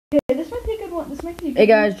this might be a good one. This might be a good Hey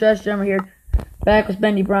guys, Josh Drummer here. Back with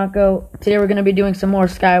Bendy Bronco. Today we're gonna be doing some more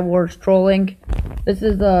SKYWARS trolling. This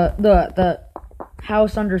is the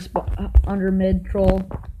house under mid troll.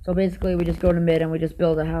 So basically we just go to mid and we just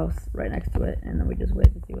build a house right next to it, and then we just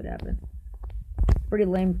wait to see what happens. Pretty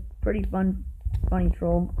lame, pretty funny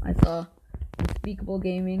troll. I saw Unspeakable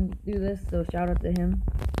Gaming do this, so shout out to him.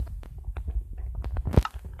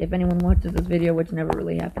 If anyone watches this video, which never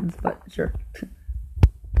really happens, but sure.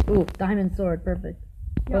 Ooh, diamond sword, perfect.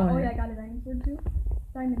 Yeah, oh yeah, I got a diamond sword too.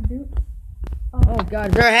 Diamond boot. Oh god,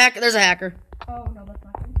 is there a hacker? There's a hacker. Oh no, that's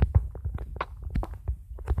not good.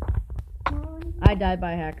 I died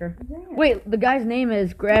by a hacker. Dang it. Wait, the guy's name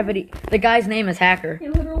is Gravity. The guy's name is Hacker. He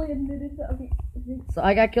literally admitted that. Okay. So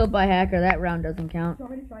I got killed by a hacker. That round doesn't count. Do you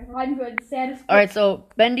want me to try? I'm good. Satisfaction. Alright, so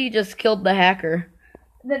Bendy just killed the hacker.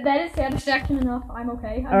 That is satisfaction enough. I'm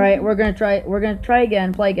okay. Alright, we're gonna try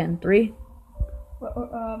again. Play again. 3,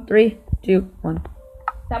 3, 2, 1.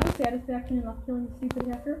 That was satisfaction enough killing the stupid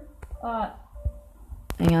hacker.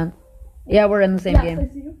 Hang on. Yeah, we're in the same game. I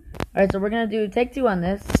see you. Alright, so we're gonna do take 2 on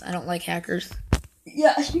this. I don't like hackers.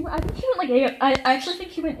 Yeah, I think she went like I actually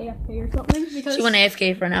think she went AFK or something because She went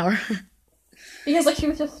AFK for an hour. because like she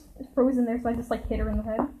was just frozen there, so I just like hit her in the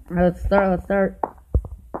head. Alright, let's start.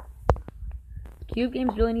 Cube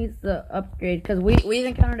Games really needs to upgrade because we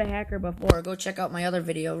encountered a hacker before. Go check out my other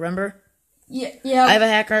video, remember? Yeah. I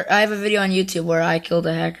have a video on YouTube where I killed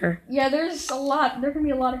a hacker. Yeah, there's a lot. There can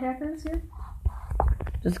be a lot of hackers here.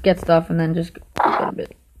 Just get stuff and then just go a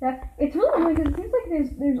bit. Yeah, it's really annoying because it seems like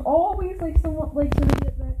there's always like someone like an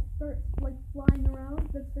idiot that starts like flying around.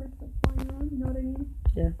 You know what I mean?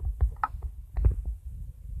 Yeah.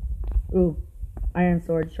 Ooh, iron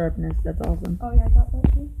sword sharpness. That's awesome. Oh yeah, I got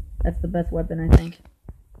that too. That's the best weapon, I think.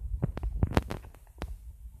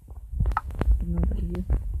 Nobody here.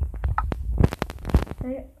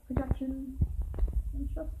 Okay, projection.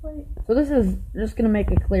 So this is just gonna make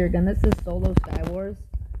it clear again. This is solo SKYWARS,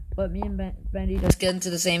 but me and Bendy just get into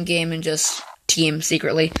the same game and just team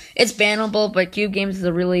secretly. It's bannable, but Cube Games is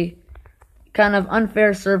a really kind of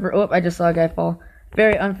unfair server. Oh, I just saw a guy fall.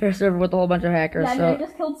 Very unfair server with a whole bunch of hackers. Yeah, so I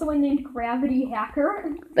just killed someone named Gravity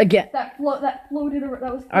Hacker. again. That floated.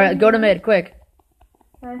 That was. All right, go to mid, quick.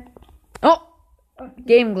 Okay. Oh,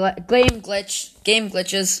 game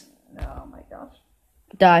glitches. Oh my gosh.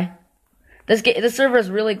 Die. This server is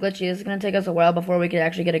really glitchy. This is gonna take us a while before we can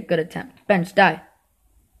actually get a good attempt. Bench, die.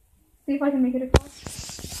 See if I can make it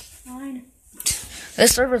across. Fine.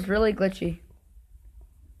 This server is really glitchy.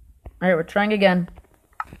 All right, we're trying again.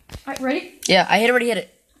 All right, ready? Yeah, I already hit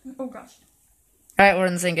it. Oh gosh. All right, we're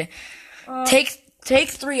in the same game. Take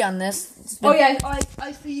 3 on this. Oh yeah,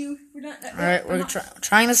 I see you. We're not. All right, we're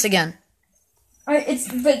trying this again. Alright,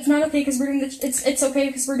 but it's not okay because we're doing it's okay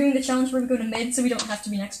because we're doing the challenge where we go to mid, so we don't have to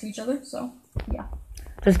be next to each other. So yeah.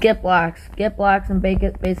 Just get blocks and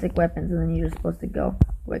basic weapons, and then you're just supposed to go.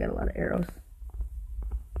 Oh, I got a lot of arrows.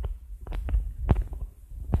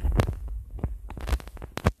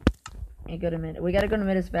 Okay, go to mid. We gotta go to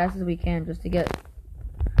mid as fast as we can just to get,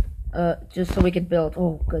 just so we can build.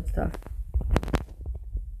 Oh, good stuff.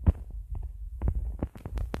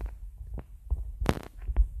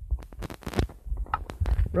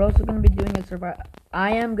 We're also going to be doing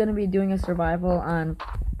I am going to be doing a survival on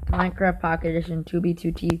Minecraft Pocket Edition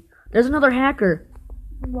 2B2T. There's another hacker.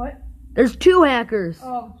 What? There's 2 hackers.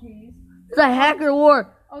 Oh jeez. There's a hacker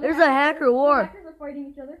war. There's a hacker war. The hackers are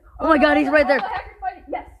fighting each other. Oh my god, he's right there. The hackers fighting.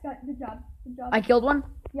 Yes, good job. Good job. I killed one.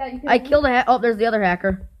 Yeah, you killed I killed a oh, there's the other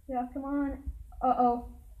hacker. Yeah, come on. Oh,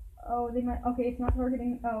 they might. Okay, it's not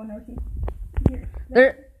targeting. Oh no, here.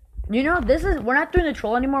 There. You know, we're not doing the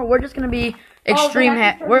troll anymore. We're just gonna be extreme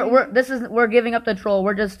hack. We're giving up the troll.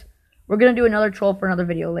 We're gonna do another troll for another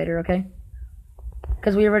video later, okay?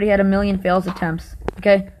 Because we already had 1 million fails attempts.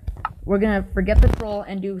 Okay, we're gonna forget the troll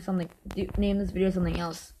and do something. Name this video something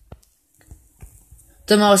else.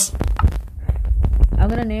 I'm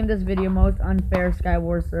gonna name this video most unfair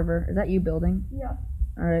SKYWARS server. Is that you building? Yeah.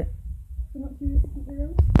 All right.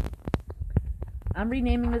 I'm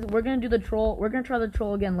renaming this. We're gonna do the troll. We're gonna try the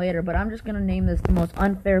troll again later, but I'm just gonna name this the most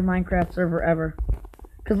unfair Minecraft server ever.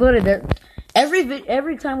 Cause literally,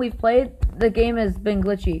 every time we've played, the game has been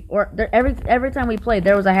glitchy. Or every time we played,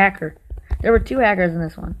 there was a hacker. There were 2 hackers in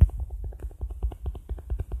this one.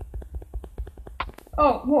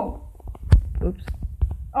 Oh, whoa. Oops.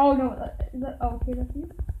 Oh no, okay, that's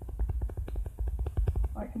you.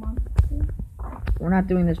 All right, come on. We're not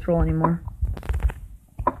doing this troll anymore.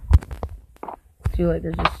 Too late.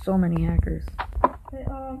 There's just so many hackers. Okay,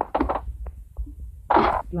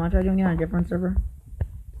 You want to try doing it on a different server?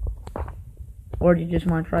 Or do you just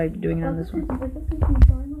want to try doing it on this one?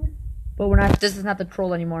 But we're not. This is not the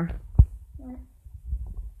troll anymore. Right.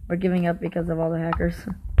 We're giving up because of all the hackers.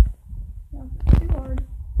 Yeah, it's too hard.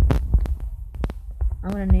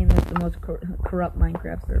 I'm gonna name this the most corrupt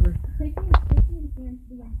Minecraft server. Take the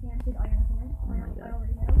enchanted iron hand. Oh my I God.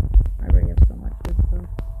 already have. I already have so much good stuff.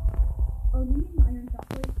 Oh, do you need an iron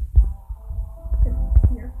chestplate?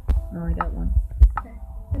 Here. No, I got one.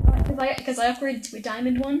 Okay. Because I upgraded to a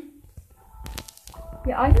diamond one.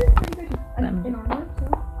 Yeah, I did pretty good in armor, so.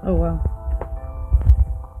 Oh wow.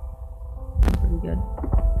 Pretty good.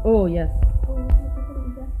 Oh yes.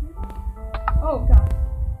 Oh god.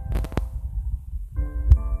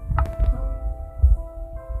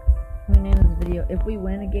 I'm gonna name this video. If we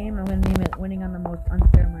win a game, I'm gonna name it "Winning on the Most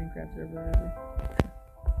Unfair Minecraft Server Ever."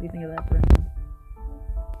 What do you think of that, Brendan?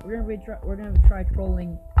 We're gonna try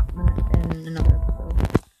trolling in another episode.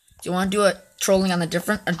 Do you want to do a trolling on a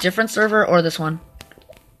different server or this one?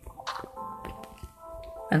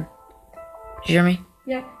 Ben, did you hear me?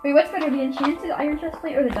 Yeah. Wait, what's better, the enchanted iron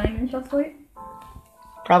chestplate or the diamond chestplate?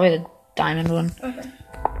 Probably the diamond one. Okay.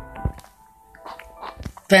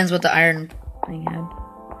 Depends what the iron thing had.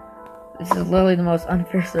 This is literally the most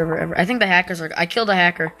unfair server ever. I think the hackers are. I killed a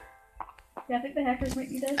hacker. Yeah, I think the hackers might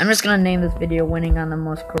be dead. I'm just gonna name this video "Winning on the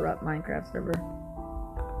Most Corrupt Minecraft Server."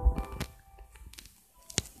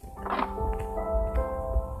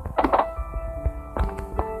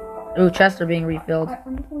 Ooh, chests are being refilled.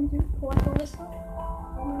 I'm just going to collect all this stuff.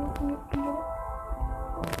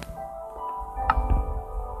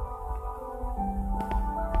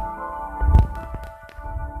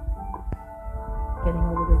 Getting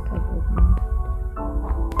over this cycle.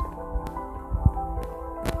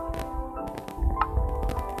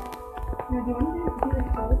 Now, do you want to do the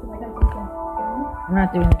troll? Because I got something. We're not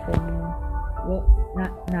doing the troll anymore. Well,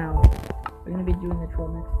 not now. We're gonna be doing the troll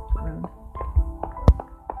next round.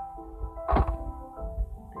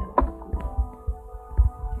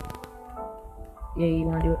 Yeah, you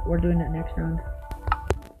wanna do it? We're doing it next round.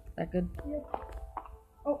 Is that good? Yeah.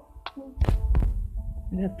 Oh, cool.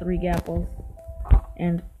 We got 3 gapples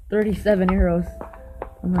and 37 arrows.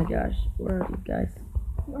 Oh my gosh, where are these guys?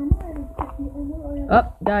 The armor I have.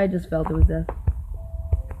 Oh, guy just fell to his death.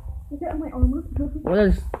 Look at my armor. Well,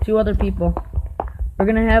 there's 2 other people. We're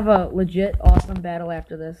gonna have a legit awesome battle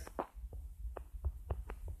after this.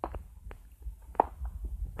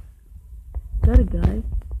 Is that a guy?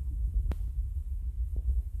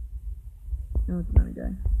 No, it's not a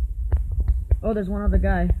guy. Oh, there's one other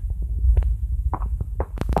guy.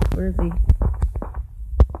 Where is he?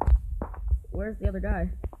 Where's the other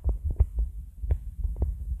guy?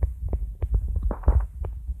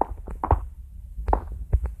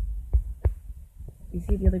 You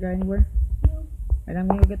see the other guy anywhere? No. Right, I'm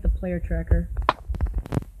gonna go get the player tracker.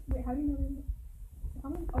 Wait, how do you know that? How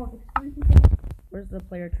many? Oh, there's 3 people. Where's the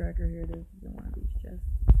player tracker? Here it is. It's in one of these chests.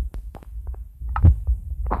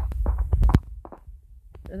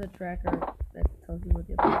 There's a tracker that tells you what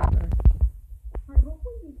the other guys are. Alright,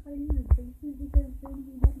 hopefully they tie you in the faces because then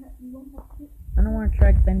you won't have to. I don't want to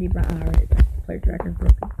track Bendy Brown. Alright, the player tracker's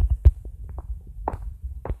broken.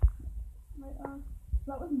 Right,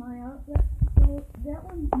 that was my outfit. So that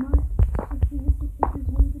one's my.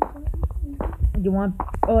 You want?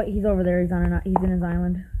 Oh, he's over there. He's on an. He's in his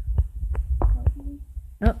island.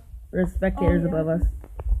 Oh, there's spectators above us.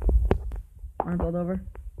 Want to build over?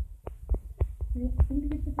 Yeah.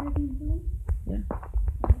 Yeah.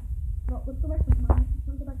 Well, let's go back to mine.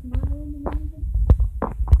 Let's go back to my island and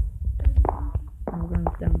then I'm going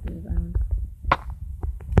down to his island.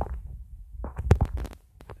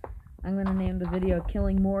 I'm gonna name the video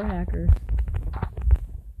 "Killing More Hackers."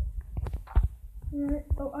 Alright,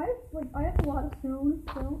 so I have a lot of stone,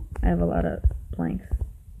 so. I have a lot of planks.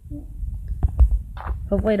 Yeah.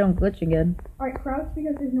 Hopefully I don't glitch again. Alright, crouch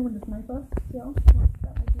because there's no one to snipe us, so.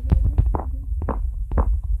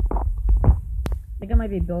 I think I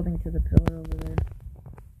might be building to the pillar over there.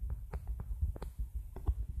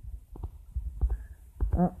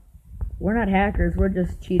 Well, we're not hackers, we're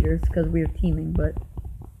just cheaters because we're teaming, but.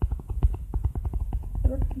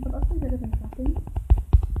 But that's better than nothing.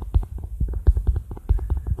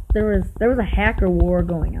 There was a hacker war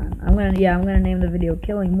going on. I'm gonna name the video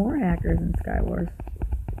 "Killing More Hackers in SKYWARS."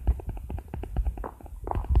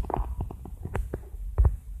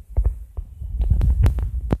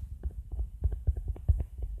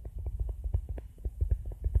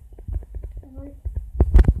 Alright.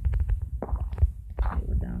 Okay,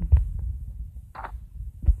 we're down.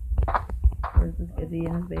 Where's this? Is he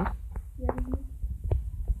in his base? Yeah,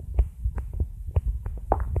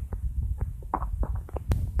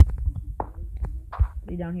 Is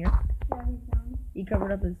he down here? yeah, he's down. He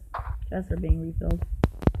covered up his chests are being refilled.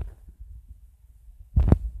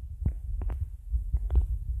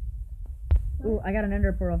 Ooh, I got an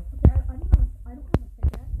ender pearl. Okay, I don't have a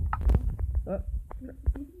pickaxe. Oh. See if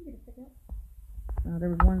you can get a pickaxe. No, there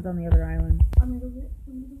was ones on the other island. I'm gonna go get it.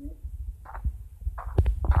 I'm gonna go get it.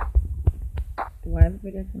 Do I have a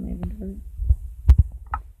pickaxe in my inventory?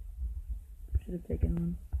 Should have taken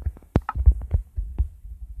one.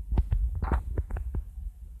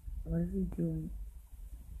 What is he doing?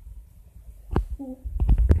 Cool.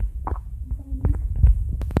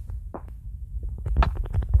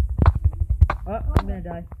 Oh, I'm gonna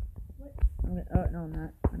die. What? Oh, no, I'm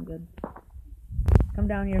not. I'm good. Come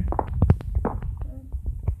down here.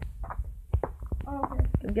 Oh, okay.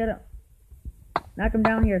 Come get him. Knock him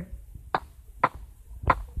down here.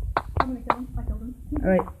 I'm gonna kill him. I killed him.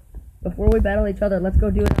 Alright. Before we battle each other, let's go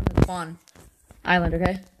do it on the spawn island,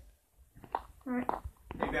 okay? Alright.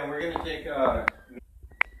 Hey Ben, we're gonna take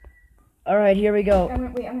Alright, here we go.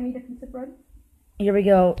 I'm gonna need a piece of bread. Here we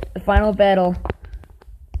go. The final battle.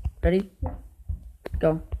 Ready? Yeah.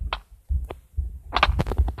 Go.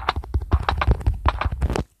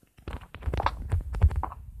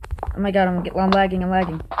 Oh my god, I'm lagging. Oh my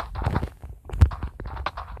god!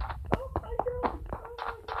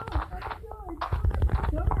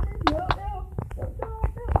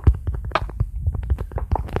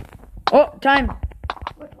 Oh, time.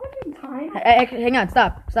 What do you mean time? Hang on,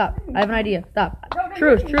 stop. I have an idea. Stop.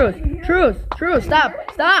 Truce. Stop.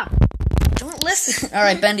 Don't listen.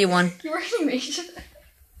 Alright, Bendy won. You're hurting me.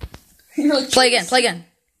 You're like, Play again.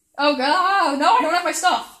 oh god, no, I don't have my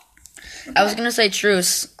stuff. I was gonna say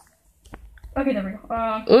truce. Okay, there we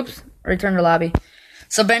go. Oops. Return to lobby.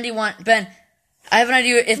 So Bendy won. Ben, I have an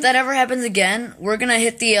idea. If that ever happens again, we're gonna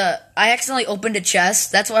hit the, I accidentally opened a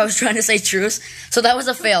chest. That's why I was trying to say truce. So that was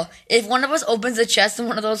a fail. If one of us opens a chest in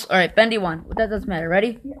one of those, alright, Bendy won. That doesn't matter.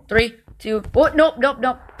 Ready? Yeah. 3, 2, oh, nope.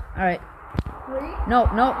 Alright. 3. No.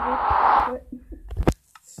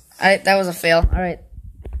 Alright, that was a fail. Alright.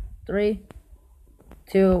 3,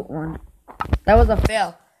 2, 1. That was a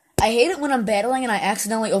fail. I hate it when I'm battling and I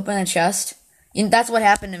accidentally open a chest. That's what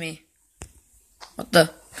happened to me. What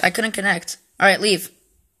the? I couldn't connect. Alright, leave.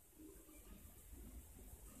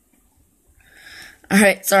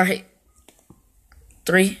 Alright, sorry.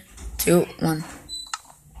 3, 2, 1.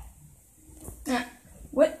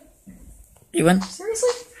 What? You win? Seriously?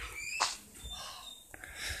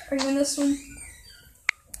 Are you in this one?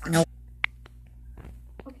 Nope.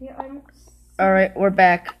 Okay, I'm... Alright, we're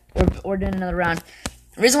back. We're doing another round.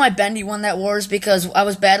 The reason why Bendy won that war is because I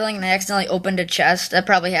was battling and I accidentally opened a chest. That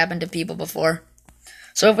probably happened to people before.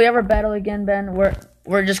 So if we ever battle again, Ben,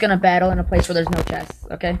 we're just gonna battle in a place where there's no chests,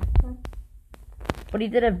 okay? Okay. But he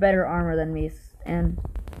did have better armor than me, and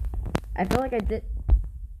I feel like I hit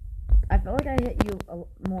you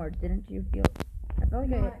more, didn't you feel? I felt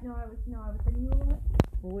like I was hitting you a lot.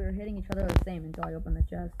 Well, we were hitting each other the same until I opened the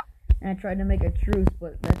chest, and I tried to make a truce,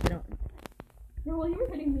 but that didn't. Yeah, well, you were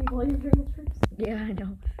hitting me while you were doing the tricks. Yeah, I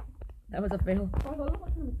know. That was a fail. Oh, I thought it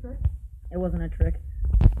was kind of a trick. It wasn't a trick.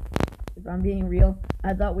 If I'm being real,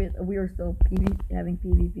 I thought we were still having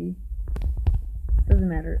PvP. Doesn't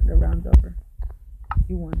matter. The round's over.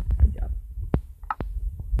 You won. Good job.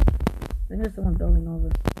 I think there's someone building over.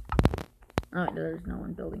 Oh, there's no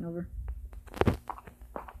one building over.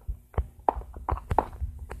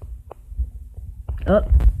 Oh.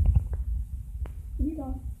 Did you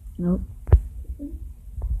die? Nope.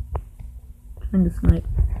 Trying to snipe.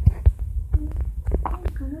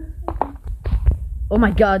 Oh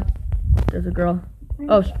my god. There's a girl.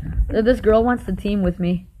 Oh, this girl wants to team with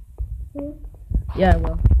me. Yeah, I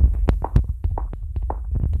will.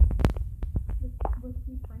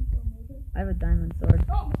 I have a diamond sword.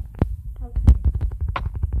 Oh!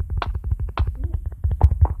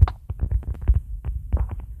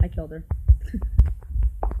 I killed her.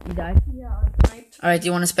 You died? Yeah, I sniped. Alright, do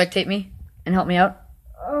you want to spectate me and help me out?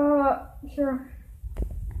 Sure.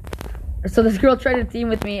 So this girl tried to team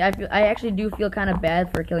with me. I actually do feel kind of bad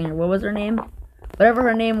for killing her. What was her name? Whatever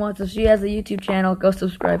her name was. If she has a YouTube channel, go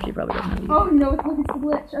subscribe. She probably doesn't have a YouTube. Oh no, it's the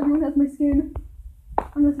glitch. Everyone has my skin.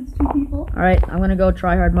 Unless it's 2 people. Alright, I'm gonna go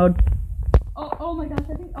try hard mode. Oh my gosh,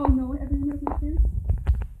 I think. Oh no, everyone has my skin.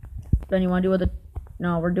 Then you wanna do the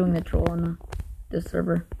no, we're doing the troll on this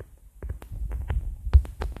server.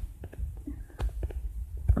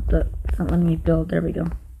 It's not letting me build. There we go.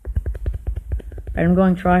 Alright, I'm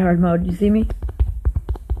going try hard mode. Do you see me?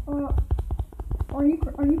 Are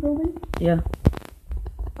you building? Yeah.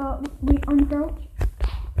 Wait, uncrouch.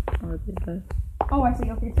 Oh, these guys. Oh, I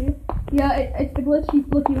see. Okay, see. Yeah, it's the glitch.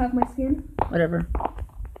 Look, you have my skin. Whatever.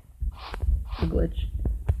 The glitch.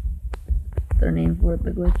 Their name for it,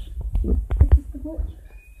 the glitch. Oop. It's just the glitch.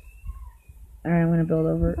 Alright, I'm gonna build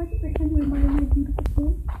over it. If I can pretend to admire my beautiful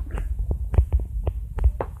skin.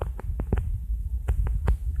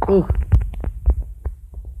 Ooh.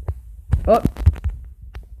 Oh.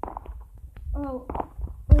 Oh,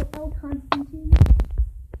 El Constantine.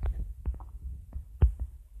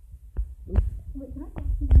 Wait, can I talk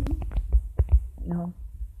to you? No.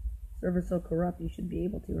 Server's so corrupt, you should be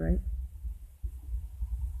able to, right?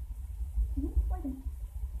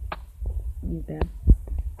 He's bad.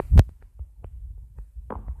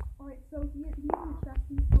 Alright, so he's in the chest.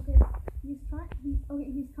 Okay,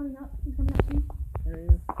 he's coming up. He's coming up to you. There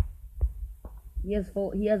he is.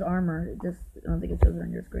 He has armor. It just, I don't think it shows it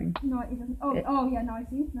on your screen. No, it doesn't. Oh yeah, now I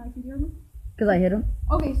see. Now I see the armor. Because I hit him.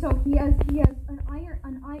 Okay, so he has an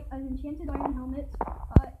enchanted iron helmet,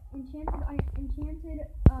 enchanted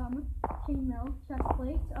chainmail, chest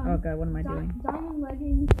plate. Okay, what am I doing? Diamond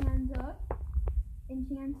leggings and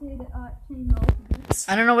enchanted chainmail.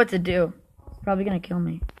 I don't know what to do. He's probably gonna kill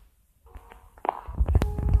me.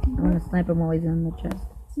 I'm gonna snipe him while he's in the chest.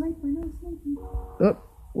 Sniper, no sniping. Oh,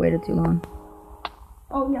 waited too long.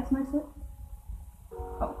 Oh yes, nice hit.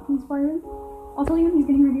 Oh, he's firing. I'll tell you, he's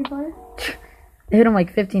getting ready to fire. I hit him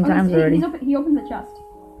like 15 times already. He opens the chest.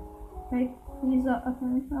 Okay, he's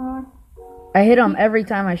okay. I hit him every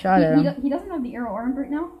time I shot at him. He doesn't have the arrow armed right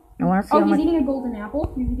now. I want to see how he's much... eating a golden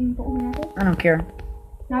apple. He's eating a golden apple. I don't care.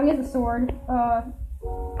 Now he has a sword.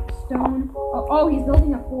 Stone. Oh, he's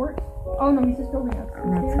building a fort. Oh no, he's just building a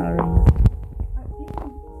I'm not stair. sorry.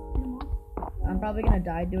 I'm probably gonna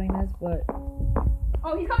die doing this, but...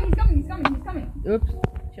 Oh, he's coming. Oops.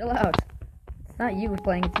 Chill out. It's not you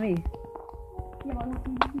playing, it's me. Yeah, but I don't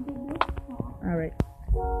think he did this. Alright.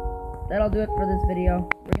 That'll do it for this video.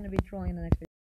 We're gonna be trolling in the next video.